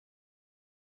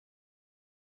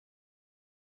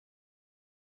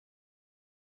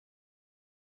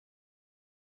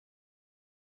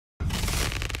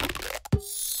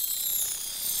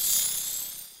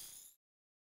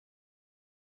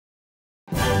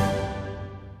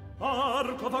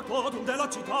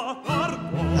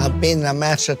I've been a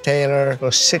master tailor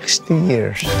for 60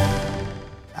 years.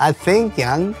 I think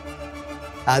young.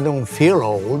 I don't feel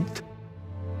old.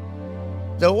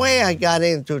 The way I got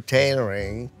into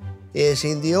tailoring is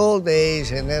in the old days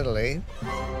in Italy,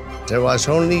 there was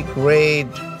only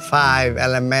grade 5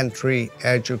 elementary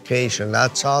education.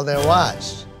 That's all there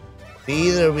was.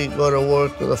 Either we go to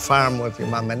work to the farm with your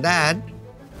mom and dad,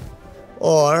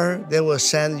 or they will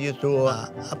send you to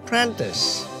an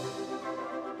apprentice.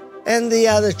 And the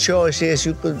other choice is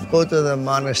you could go to the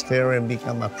monastery and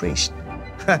become a priest.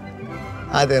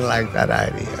 I didn't like that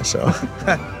idea, so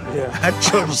I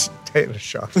chose tailor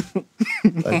shop.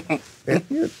 But if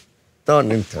you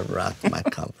don't interrupt my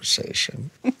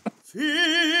conversation. Figaro,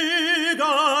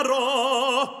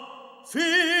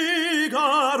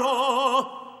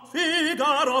 Figaro.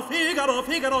 Figaro, Figaro,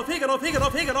 Figaro, Figaro, Figaro,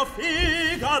 Figaro,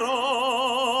 Figaro.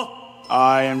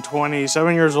 I am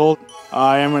 27 years old.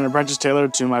 I am an apprentice tailor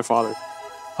to my father.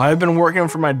 I've been working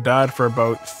for my dad for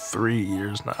about 3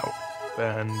 years now.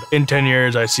 And in 10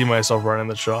 years, I see myself running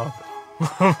the shop.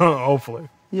 Hopefully.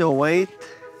 Your weight?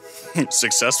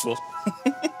 Successful.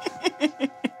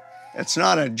 It's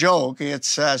not a joke.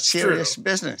 It's a serious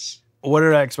business. What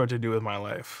did I expect to do with my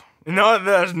life?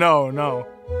 No.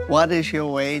 What is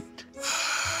your weight?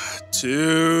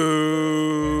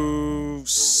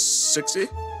 260?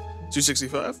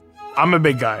 265? I'm a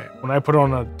big guy. When I put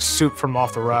on a suit from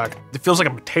off the rack, it feels like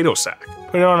a potato sack.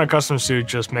 Putting on a custom suit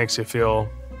just makes you feel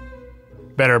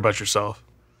better about yourself.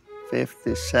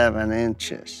 57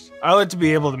 inches. I like to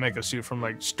be able to make a suit from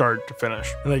like start to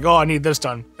finish. And like, oh, I need this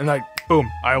done. And like,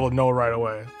 boom, I will know right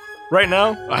away. Right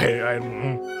now, I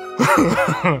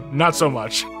not so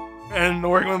much. And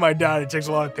working with my dad, it takes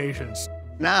a lot of patience.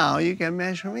 Now you can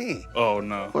measure me. Oh,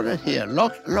 no. Put it here.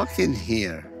 Look in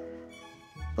here.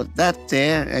 Put that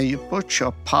there, and you put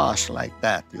your paws like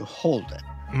that. You hold it.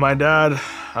 My dad,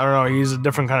 I don't know, he's a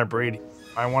different kind of breed.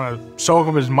 I want to soak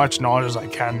up as much knowledge as I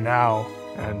can now.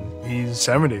 And he's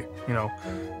 70, you know.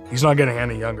 He's not getting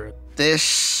any younger.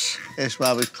 This is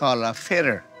what we call a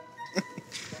fitter.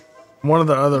 One of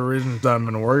the other reasons that I've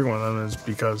been working with him is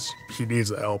because he needs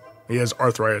the help. He has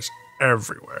arthritis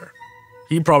everywhere.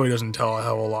 He probably doesn't tell a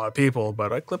hell of a lot of people,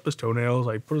 but I clip his toenails,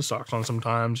 I put his socks on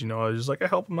sometimes, you know, I just like I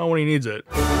help him out when he needs it.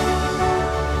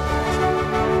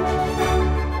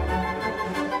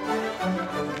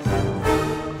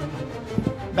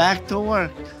 Back to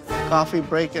work. Coffee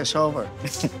break is over.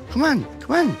 Come on.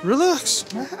 Relax.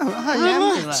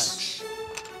 Relax.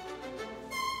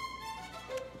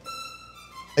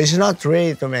 It's not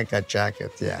ready to make a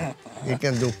jacket yet. You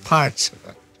can do parts of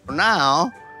it.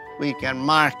 Now, we can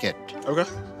mark it. Okay.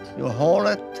 You hold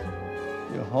it.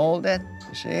 You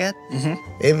see it? Mm-hmm.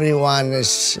 Everyone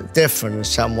is different in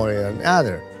some way or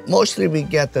another. Mostly we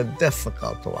get the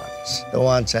difficult ones. The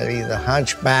ones that are either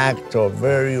hunchbacked or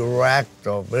very erect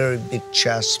or very big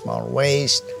chest, small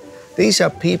waist. These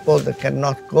are people that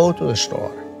cannot go to the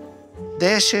store.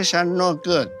 This is no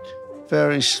good.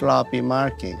 Very sloppy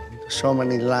marking. So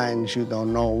many lines you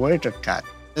don't know where to cut.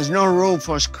 There's no room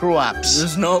for screw-ups.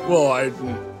 There's no, well,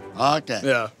 Okay.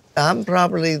 Yeah. I'm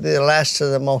probably the last of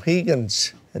the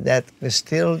Mohegans that can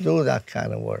still do that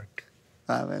kind of work.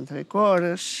 5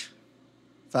 3/4.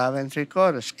 5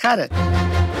 3/4. Cut it.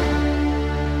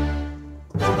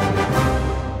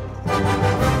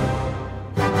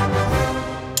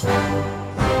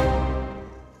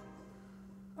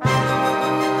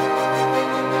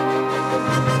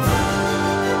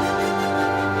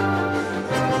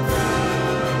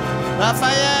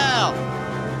 Raffael!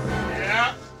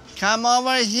 Yeah? Come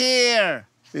over here.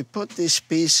 We put these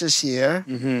pieces here.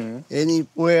 Mm-hmm.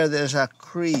 Anywhere there's a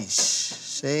crease,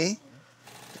 see?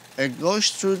 It goes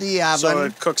through the oven. So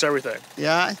it cooks everything.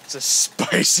 Yeah. It's a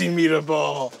spicy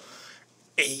meatball.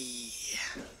 Hey.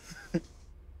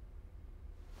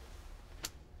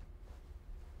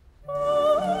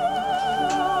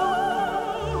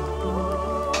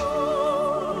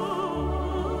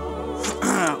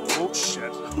 Oh,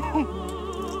 shit.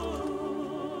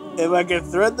 If I can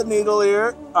thread the needle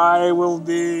here, I will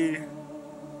be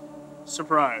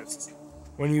surprised.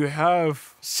 When you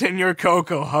have Senor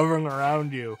Cocco hovering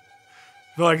around you,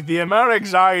 like the amount of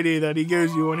anxiety that he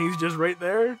gives you when he's just right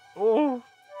there, oh.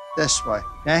 This way,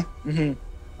 okay? Mm-hmm.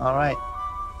 All right.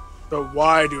 But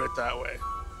why do it that way?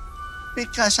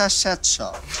 Because I said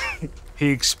so. He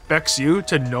expects you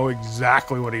to know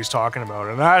exactly what he's talking about,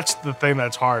 and that's the thing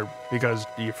that's hard, because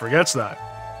he forgets that.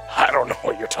 I don't know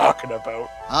what you're talking about.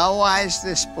 How wide is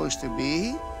this supposed to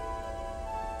be?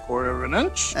 1/4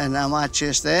 inch? And how much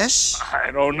is this?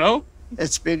 I don't know.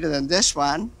 It's bigger than this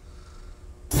one.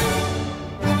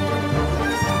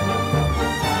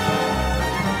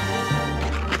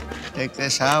 Take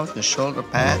this out, the shoulder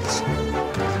pads.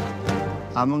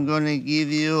 I'm going to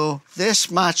give you this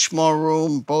much more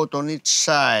room, both on each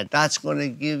side. That's going to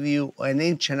give you 1.5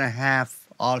 inches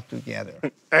altogether.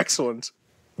 Excellent.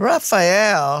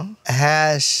 Raffael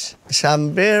has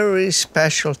some very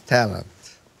special talent.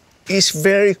 He's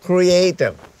very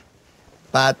creative.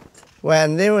 But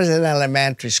when he was in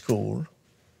elementary school,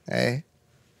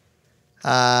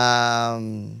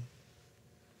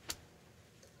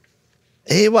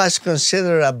 he was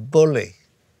considered a bully.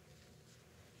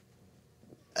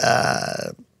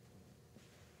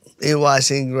 He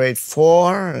was in grade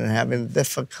 4 and having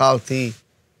difficulty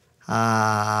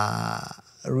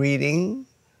reading.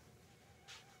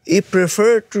 He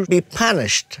preferred to be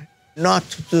punished, not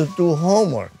to do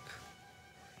homework,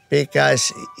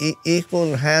 because he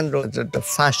couldn't handle the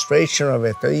frustration of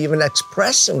it or even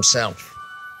express himself,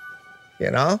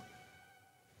 you know?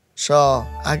 So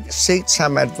I seek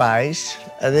some advice.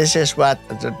 This is what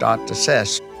the doctor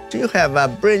says. You have a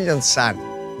brilliant son,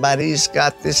 but he's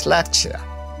got dyslexia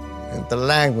in the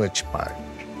language part.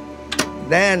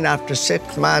 Then after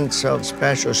 6 months of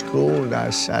special school, I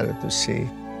started to see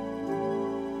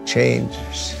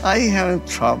changes. Are you having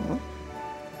trouble?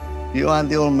 You want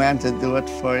the old man to do it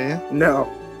for you? No.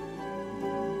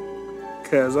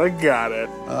 Because I got it.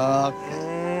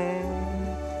 Okay.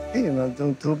 You're not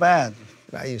doing too bad.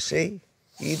 Now you see,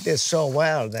 he did so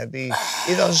well that he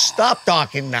doesn't stop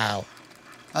talking now.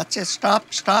 That's it, stop,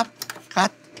 cut.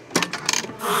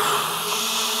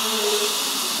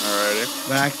 Alrighty.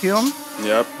 Vacuum.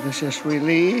 Yep. This is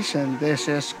release and this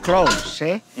is close,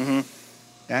 see? Mm-hmm.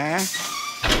 Yeah?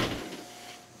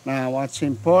 Now what's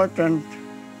important,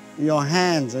 your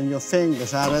hands and your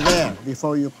fingers out of there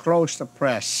before you close the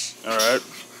press. All right.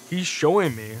 He's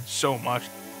showing me so much.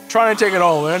 Trying to take it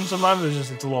all in, sometimes it's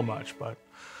a little much, but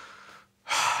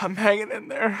I'm hanging in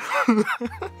there.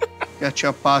 Get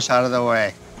your paws out of the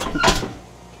way.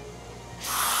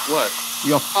 What?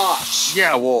 Your paws.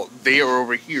 Yeah, well, they are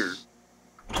over here.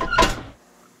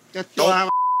 Get your arm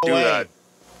Do away. that.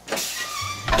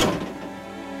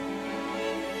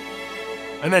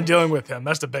 And then dealing with him,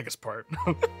 that's the biggest part.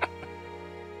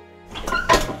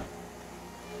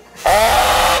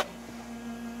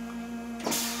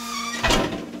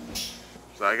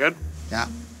 Is that good? Yeah.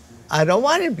 I don't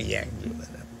want to be angry with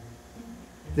him.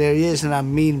 There isn't a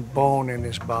mean bone in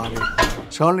his body.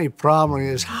 His only problem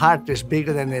is his heart is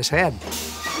bigger than his head.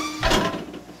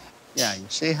 Yeah, you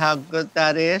see how good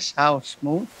that is? How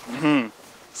smooth? Mm-hmm.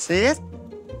 See it?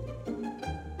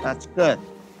 That's good.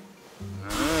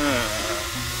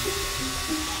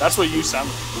 That's what you sound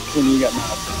like when you get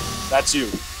mad. That's you.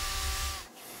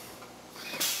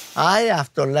 I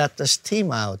have to let the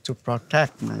steam out to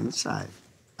protect my inside.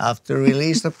 I have to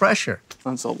release the pressure.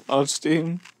 That's a lot of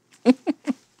steam.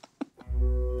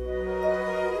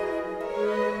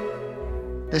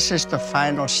 This is the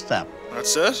final step.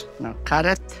 That's it? Now cut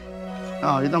it.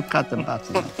 No, you don't cut the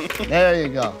button. There you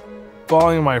go.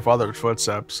 Following my father's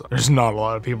footsteps, there's not a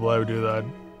lot of people that would do that.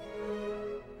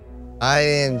 I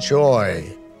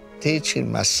enjoy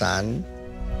teaching my son,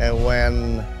 and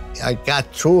when I got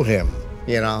through him,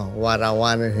 you know, what I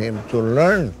wanted him to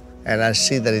learn, and I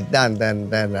see that he done,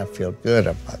 then I feel good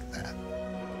about that.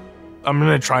 I'm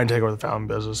gonna try and take over the family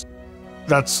business.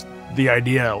 That's the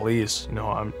idea, at least. You know,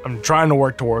 I'm trying to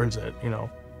work towards it. You know,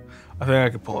 I think I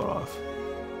could pull it off.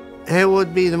 It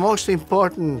would be the most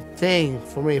important thing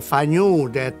for me if I knew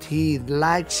that he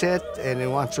likes it and he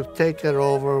wants to take it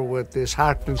over with his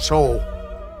heart and soul.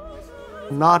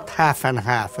 Not half and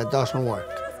half, it doesn't work.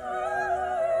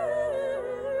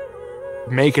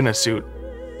 Making a suit,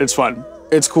 it's fun.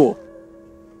 It's cool.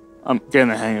 I'm getting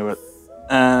the hang of it.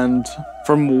 And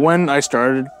from when I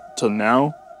started till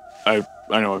now, I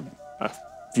know a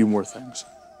few more things.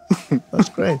 That's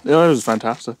great. Yeah, it was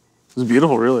fantastic. It was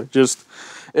beautiful, really.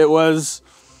 It was...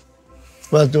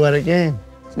 We'll do it again.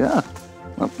 Yeah.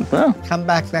 Yeah. Come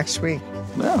back next week.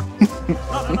 Yeah.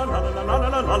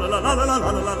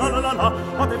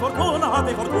 Ate fortuna,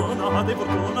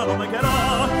 lo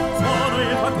megherà. Sono il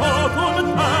factotum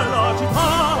della città.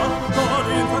 Sono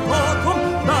il factotum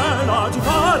della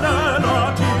città,